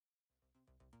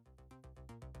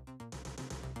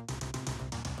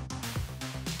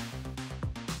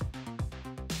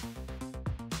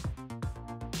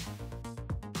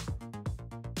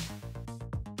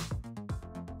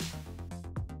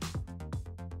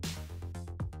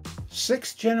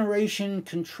Sixth generation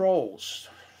controls.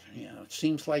 It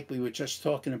seems like we were just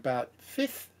talking about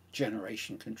fifth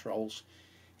generation controls,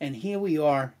 and here we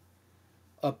are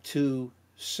up to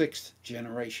sixth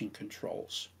generation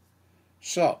controls.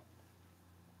 So,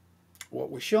 what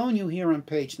we're showing you here on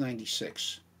page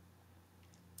 96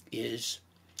 is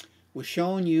we're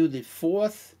showing you the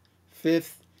fourth,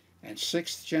 fifth, and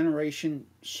sixth generation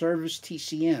service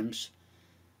TCMs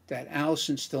that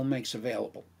Allison still makes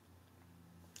available.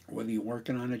 Whether you're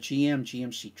working on a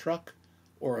GMC truck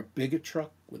or a bigger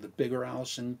truck with a bigger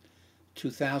Allison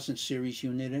 2000 series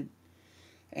unit in.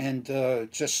 And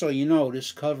just so you know,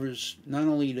 this covers not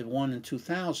only the 1 and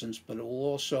 2000s, but it will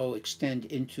also extend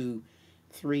into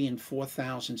 3 and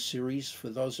 4000 series for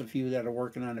those of you that are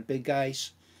working on the big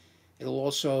guys. It'll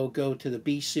also go to the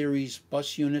B series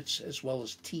bus units as well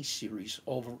as T series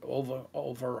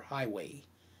over highway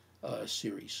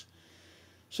series.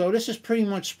 So this is pretty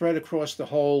much spread across the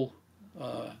whole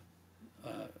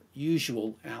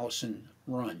usual Allison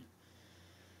run.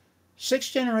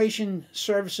 Sixth generation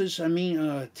services,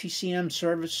 TCM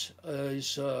service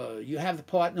is, you have the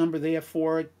part number there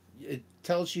for it. It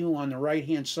tells you on the right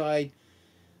hand side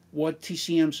what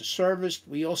TCMs are serviced.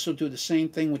 We also do the same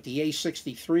thing with the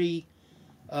A63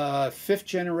 fifth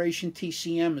generation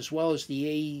TCM as well as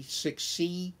the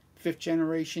A6C fifth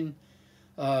generation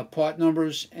part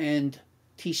numbers and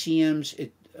TCMs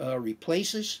it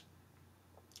replaces.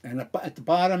 And at the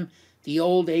bottom, the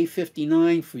old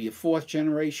A59 for your fourth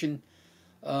generation,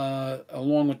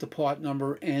 along with the part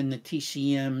number and the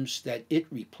TCMs that it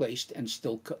replaced and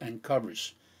still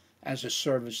covers as a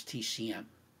service TCM.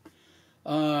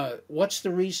 What's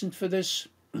the reason for this?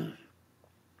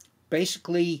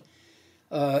 Basically,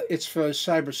 it's for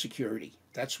cybersecurity.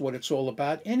 That's what it's all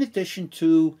about. In addition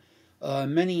to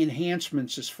many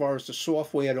enhancements as far as the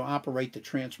software to operate the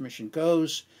transmission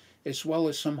goes, as well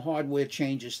as some hardware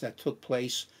changes that took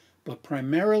place. But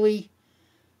primarily,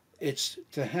 it's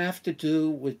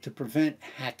to prevent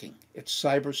hacking. It's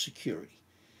cybersecurity.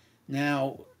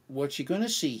 Now, what you're going to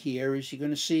see here is you're going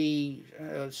to see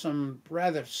some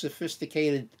rather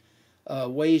sophisticated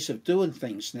ways of doing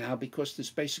things now, because this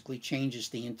basically changes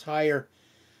the entire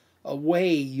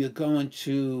way you're going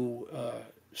to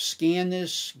scan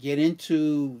this, get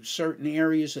into certain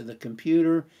areas of the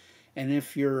computer, and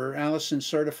if you're Allison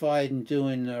certified in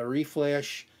doing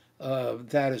reflash,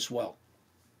 that as well.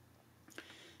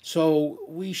 So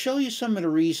we show you some of the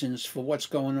reasons for what's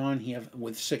going on here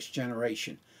with sixth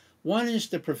generation. One is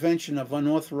the prevention of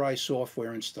unauthorized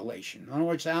software installation. In other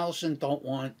words, Allison don't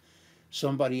want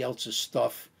somebody else's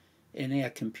stuff in their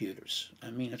computers.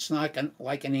 It's not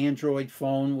like an Android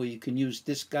phone where you can use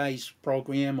this guy's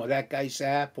program or that guy's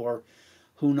app or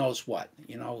who knows what.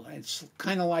 It's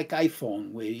kind of like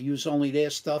iPhone where you use only their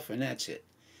stuff and that's it.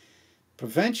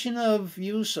 Prevention of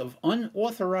use of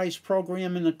unauthorized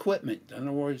programming equipment. In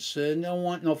other words, they don't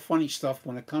want no funny stuff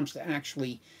when it comes to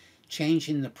actually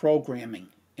changing the programming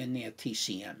in their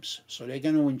TCMs. So they're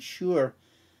going to ensure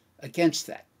against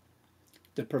that.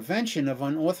 The prevention of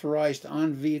unauthorized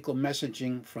on-vehicle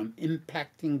messaging from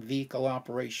impacting vehicle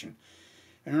operation.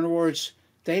 In other words,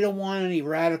 they don't want any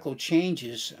radical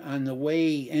changes on the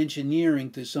way engineering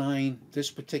designed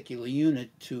this particular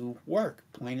unit to work,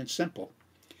 plain and simple.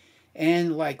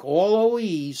 And like all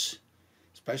OEs,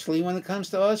 especially when it comes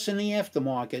to us in the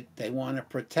aftermarket, they want to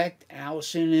protect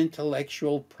Allison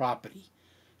intellectual property.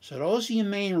 So those are your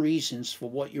main reasons for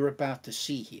what you're about to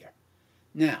see here.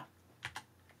 Now,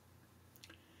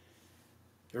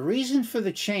 the reason for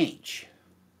the change,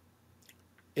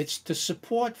 it's to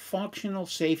support functional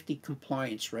safety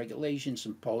compliance regulations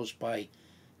imposed by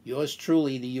yours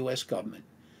truly, the U.S. government.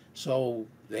 So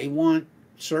they want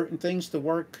certain things to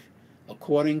work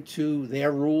according to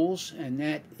their rules, and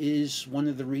that is one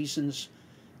of the reasons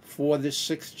for this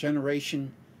sixth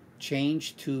generation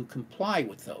change to comply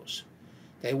with those.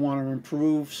 They want to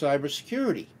improve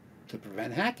cybersecurity to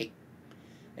prevent hacking.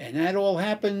 And that all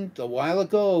happened a while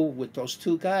ago with those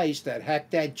two guys that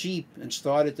hacked that Jeep and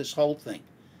started this whole thing.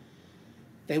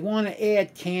 They want to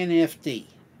add CAN-FD,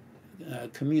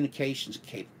 communications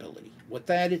capability. What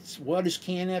is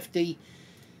CAN-FD?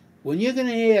 When you're going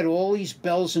to add all these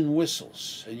bells and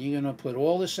whistles, and you're going to put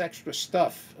all this extra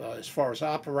stuff as far as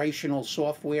operational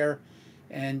software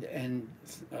and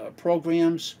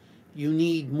programs, you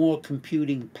need more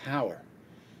computing power.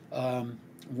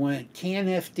 When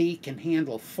CAN-FD can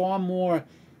handle far more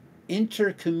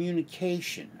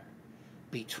intercommunication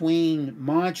between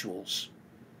modules,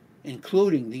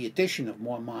 including the addition of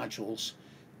more modules,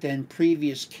 than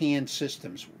previous CAN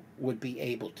systems would be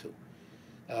able to.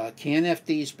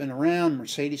 CanFD's been around.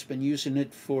 Mercedes been using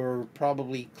it for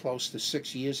probably close to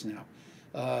 6 years now.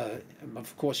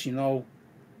 Of course, you know,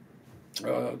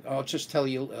 I'll just tell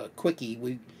you a quickie.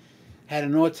 We had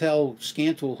an Autel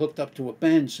scan tool hooked up to a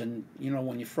Benz, and you know,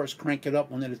 when you first crank it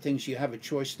up, one of the things you have a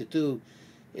choice to do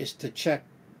is to check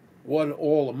what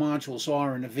all the modules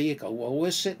are in the vehicle. Well,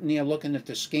 we're sitting there looking at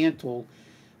the scan tool.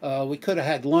 We could have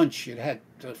had lunch. It had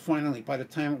finally, by the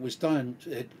time it was done,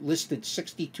 it listed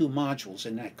 62 modules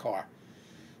in that car.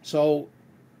 So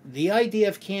the idea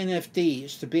of CanFD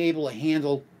is to be able to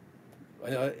handle,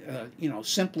 you know,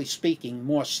 simply speaking,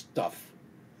 more stuff.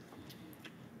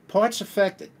 Parts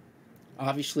affected.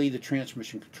 Obviously, the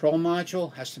transmission control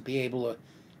module has to be able to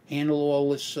handle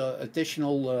all this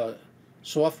additional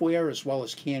software as well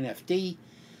as CanFD.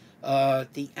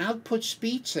 The output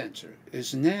speed sensor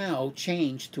is now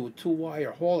changed to a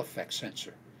 2-wire Hall effect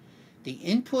sensor. The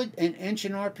input and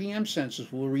engine RPM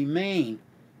sensors will remain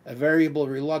a variable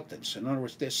reluctance. In other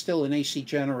words, they're still an AC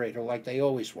generator like they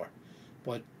always were.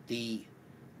 But the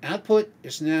output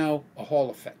is now a Hall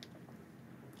effect.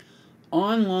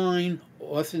 Online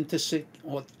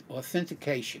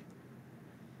authentication.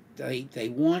 They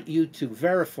want you to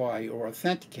verify or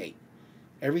authenticate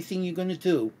everything you're going to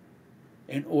do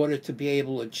in order to be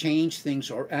able to change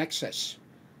things or access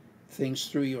things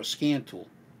through your scan tool.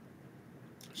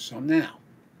 So now,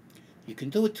 you can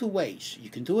do it two ways. You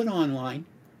can do it online.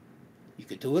 You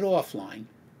could do it offline.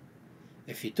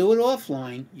 If you do it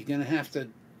offline, you're going to have to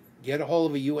get a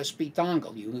hold of a USB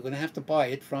dongle. You're going to have to buy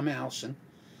it from Allison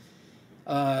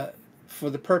for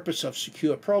the purpose of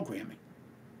secure programming.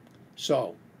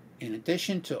 So, in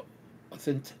addition to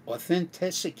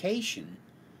authentication,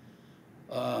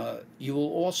 you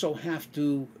will also have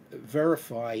to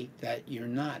verify that you're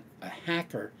not a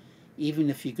hacker, even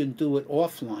if you can do it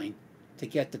offline to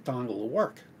get the dongle to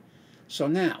work. So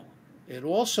now, it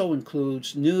also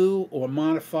includes new or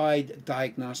modified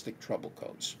diagnostic trouble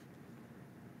codes.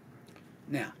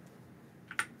 Now,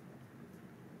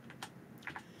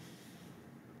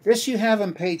 this you have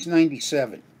on page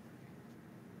 97.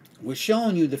 We're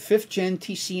showing you the 5th gen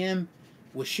TCM.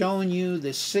 We're showing you the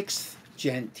 6th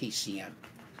gen TCM.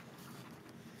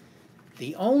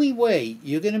 The only way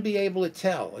you're going to be able to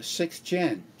tell a 6th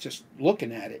gen, just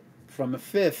looking at it, from a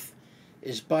 5th,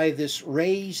 is by this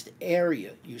raised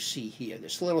area you see here.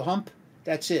 This little hump,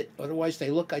 that's it. Otherwise,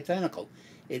 they look identical.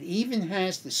 It even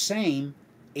has the same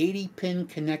 80-pin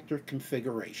connector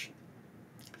configuration.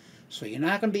 So you're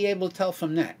not going to be able to tell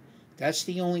from that. That's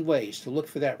the only way, is to look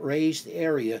for that raised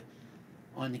area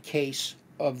on the case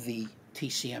of the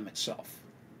TCM itself.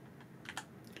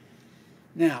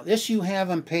 Now, this you have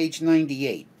on page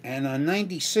 98. And on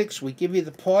 96, we give you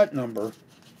the part number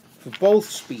for both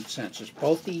speed sensors,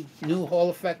 both the new Hall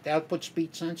effect output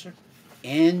speed sensor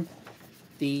and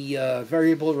the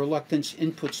variable reluctance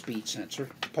input speed sensor.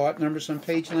 Part numbers on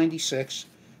page 96.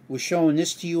 We're showing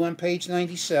this to you on page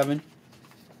 97.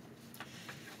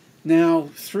 Now,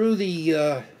 through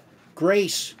the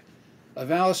grace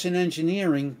of Allison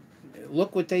Engineering,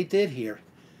 look what they did here.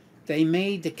 They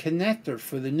made the connector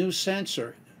for the new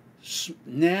sensor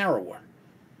narrower.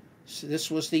 So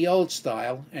this was the old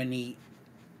style, and the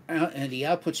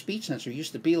output speed sensor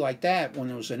used to be like that when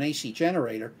it was an AC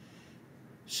generator.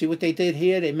 See what they did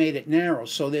here? They made it narrow,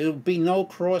 so there will be no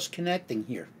cross-connecting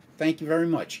here. Thank you very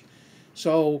much.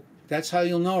 So that's how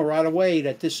you'll know right away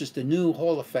that this is the new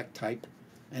Hall effect type,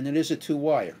 and it is a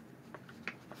 2-wire.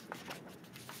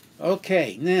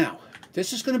 Okay, now,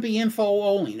 this is going to be info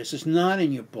only. This is not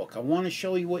in your book. I want to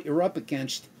show you what you're up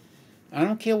against. I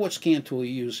don't care what scan tool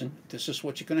you're using. This is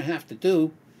what you're going to have to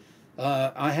do.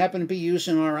 I happen to be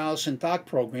using our Allison doc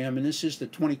program, and this is the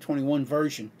 2021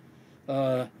 version.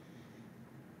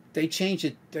 They change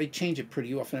it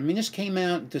pretty often. I mean, this came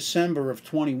out in December of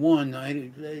 21.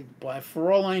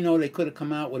 For all I know, they could have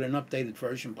come out with an updated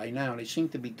version by now. They seem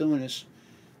to be doing this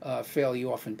fairly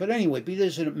often. But anyway, be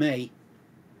this as it may,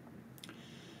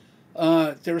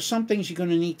 there are some things you're going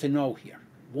to need to know here.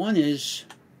 One is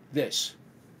this.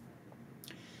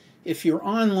 If you're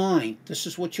online, this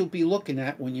is what you'll be looking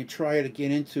at when you try to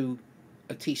get into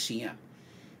a TCM.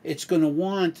 It's going to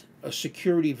want a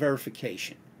security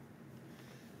verification.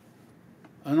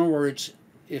 In other words,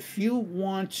 if you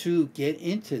want to get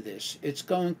into this, it's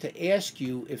going to ask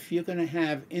you if you're going to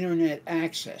have internet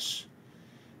access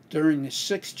during the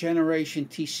 6th generation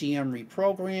TCM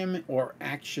reprogram or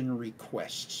action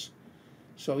requests.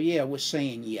 So yeah, we're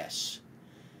saying yes.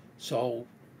 So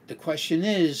the question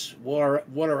is, what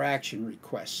are action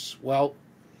requests? Well,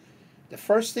 the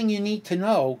first thing you need to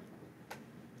know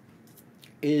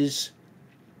is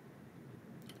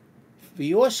For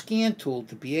your scan tool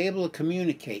to be able to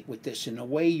communicate with this in a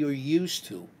way you're used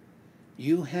to,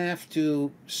 you have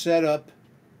to set up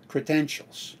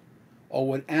credentials, or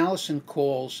what Allison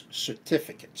calls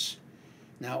certificates.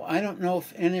 Now, I don't know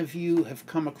if any of you have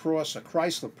come across a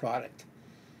Chrysler product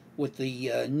with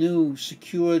the new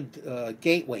secured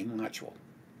gateway module,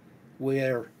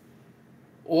 where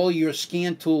all your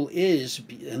scan tool is,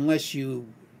 unless you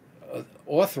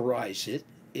authorize it,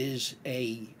 is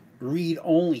a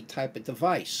read-only type of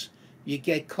device. You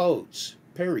get codes,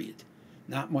 period.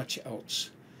 Not much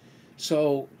else.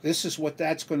 So this is what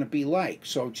that's going to be like.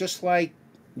 So just like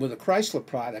with a Chrysler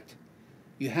product,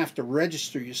 you have to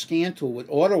register your scan tool with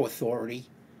Auto Authority,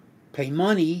 pay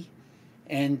money,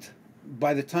 and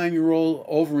by the time you're all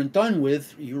over and done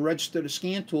with, you register the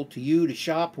scan tool to you, to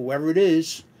shop, whoever it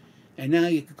is, and now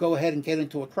you could go ahead and get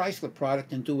into a Chrysler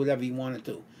product and do whatever you want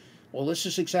to do. Well, this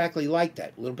is exactly like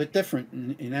that. A little bit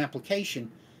different in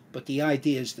application, but the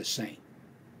idea is the same.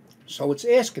 So it's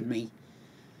asking me,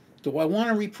 do I want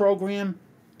to reprogram?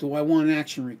 Do I want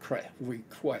action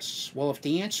requests? Well, if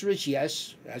the answer is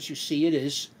yes, as you see it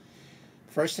is,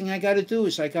 first thing I got to do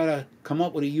is I got to come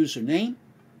up with a username.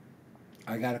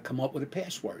 I got to come up with a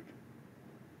password.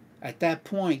 At that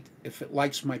point, if it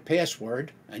likes my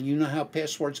password, and you know how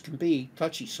passwords can be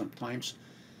touchy sometimes,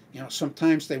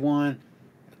 sometimes they want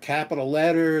a capital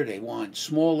letter, they want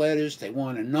small letters, they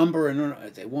want a number, and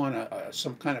they want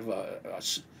some kind of a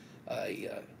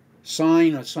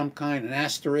sign or some kind, an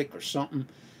asterisk or something.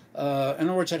 In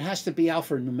other words, it has to be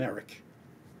alphanumeric.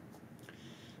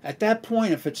 At that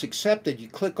point, if it's accepted, you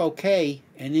click OK,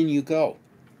 and in you go.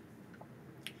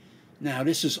 Now,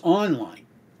 this is online.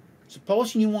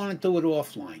 Supposing you want to do it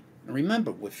offline. Now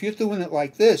remember, if you're doing it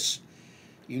like this,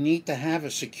 you need to have a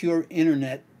secure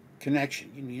internet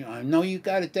connection. I know you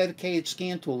got a dedicated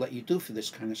scan tool that you do for this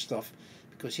kind of stuff,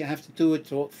 because you have to do it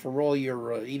for all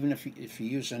your, even if you're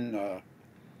using,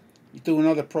 you're doing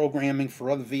other programming for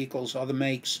other vehicles, other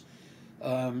makes,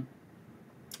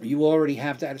 you already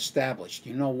have that established.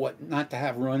 You know what not to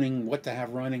have running, what to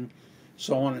have running,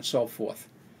 so on and so forth.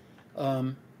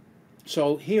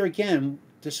 So here again,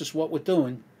 this is what we're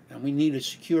doing, and we need a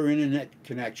secure internet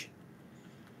connection.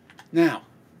 Now,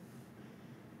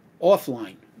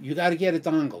 offline, you got to get a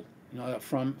dongle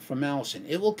from Allison.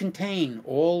 It will contain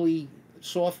all the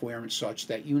software and such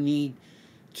that you need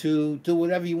to do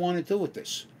whatever you want to do with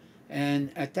this.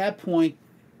 And at that point,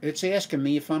 it's asking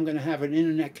me if I'm going to have an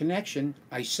internet connection.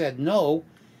 I said no,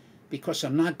 because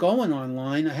I'm not going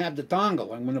online. I have the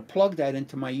dongle. I'm going to plug that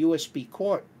into my USB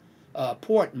port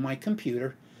in my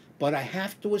computer, but I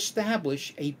have to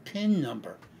establish a PIN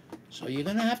number. So you're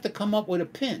going to have to come up with a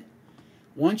PIN.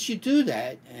 Once you do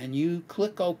that and you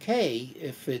click OK,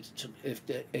 if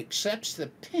it accepts the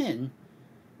PIN,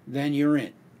 then you're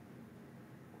in.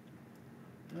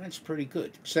 That's pretty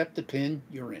good. Accept the PIN,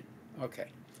 you're in. Okay.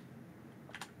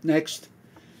 Next.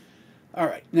 All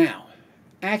right. Now,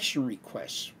 action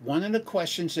requests. One of the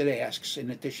questions it asks, in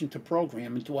addition to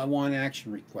programming, do I want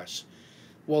action requests?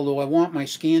 Well, do I want my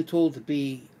scan tool to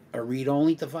be a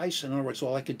read-only device? In other words,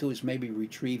 all I could do is maybe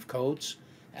retrieve codes.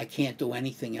 I can't do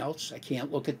anything else. I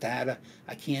can't look at data.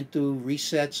 I can't do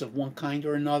resets of one kind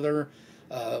or another.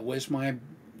 Where's my,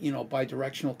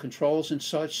 bidirectional controls and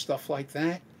such, stuff like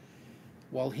that?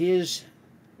 Well, here's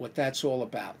what that's all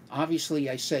about. Obviously,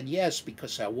 I said yes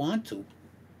because I want to.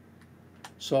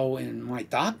 So in my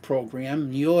dock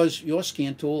program, your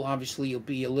scan tool, obviously, will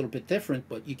be a little bit different,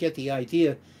 but you get the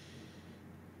idea.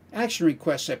 Action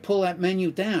requests, I pull that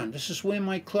menu down. This is where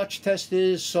my clutch test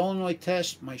is, solenoid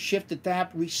test, my shift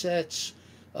adapt resets.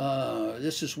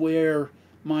 This is where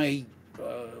my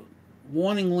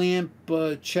warning lamp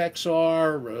checks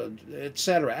are,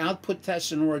 etc. Output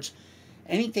tests, in other words,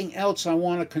 anything else I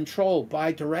want to control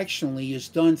bidirectionally is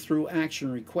done through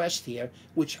action request here,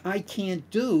 which I can't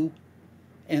do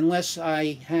unless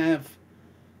I have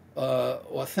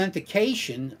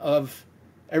authentication of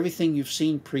everything you've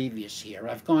seen previous here.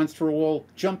 I've jumped through all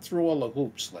the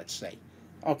hoops, let's say.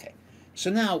 Okay, so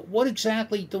now what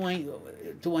exactly do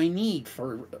I need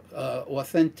for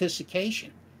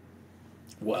authentication?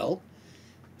 Well,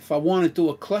 if I want to do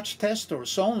a clutch test or a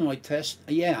solenoid test,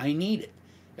 yeah, I need it.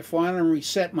 If I want to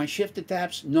reset my shift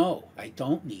adapts, no, I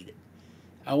don't need it.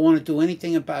 I want to do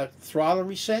anything about throttle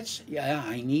resets, yeah,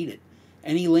 I need it.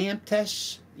 Any lamp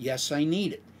tests, yes, I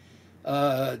need it.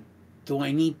 Do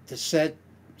I need to set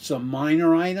some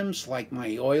minor items like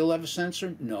my oil level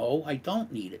sensor? No, I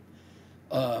don't need it.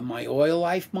 My oil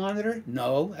life monitor?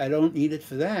 No, I don't need it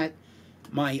for that.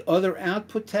 My other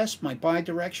output test, my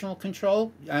bidirectional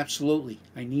control? Absolutely,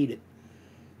 I need it.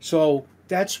 So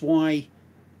that's why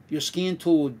your scan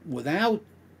tool without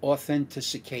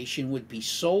authentication would be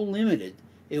so limited,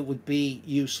 it would be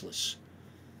useless.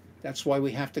 That's why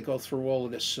we have to go through all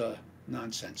of this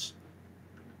nonsense.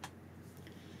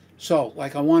 So,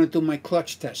 like, I want to do my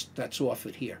clutch test that's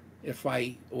offered here. If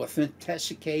I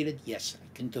authenticated, yes,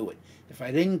 I can do it. If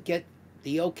I didn't get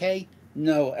the okay,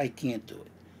 no, I can't do it.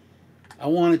 I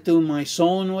want to do my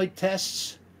solenoid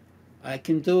tests. I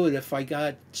can do it if I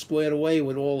got squared away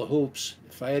with all the hoops.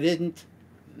 If I didn't,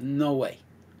 no way.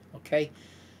 Okay?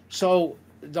 So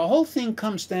the whole thing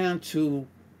comes down to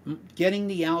getting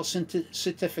the Allison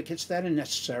certificates that are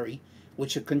necessary,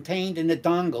 which are contained in the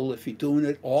dongle if you're doing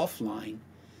it offline.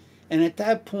 And at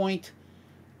that point,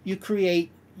 you create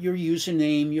your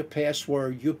username, your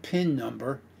password, your PIN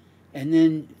number, and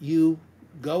then you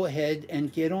go ahead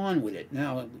and get on with it.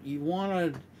 Now, you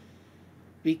want to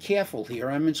be careful here.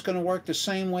 I mean, it's going to work the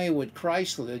same way with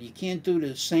Chrysler. You can't do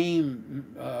the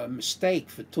same mistake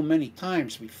for too many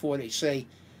times before they say,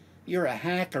 you're a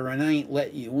hacker and I ain't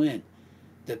letting you in.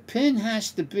 The PIN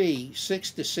has to be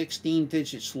 6 to 16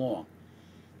 digits long.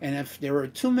 And if there are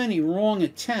too many wrong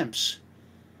attempts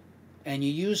and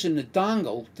you're using the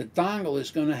dongle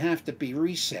is going to have to be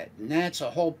reset. And that's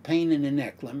a whole pain in the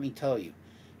neck, let me tell you.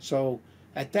 So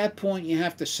at that point, you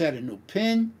have to set a new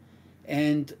PIN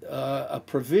and a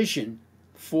provision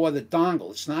for the dongle.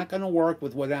 It's not going to work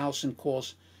with what Allison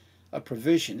calls a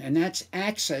provision. And that's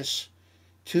access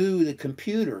to the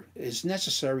computer is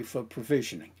necessary for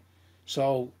provisioning.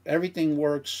 So everything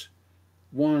works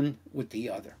one with the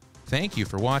other. Thank you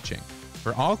for watching.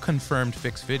 For all confirmed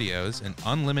fix videos and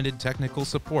unlimited technical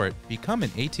support, become an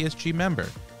ATSG member,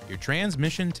 your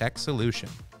transmission tech solution.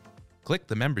 Click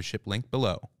the membership link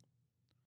below.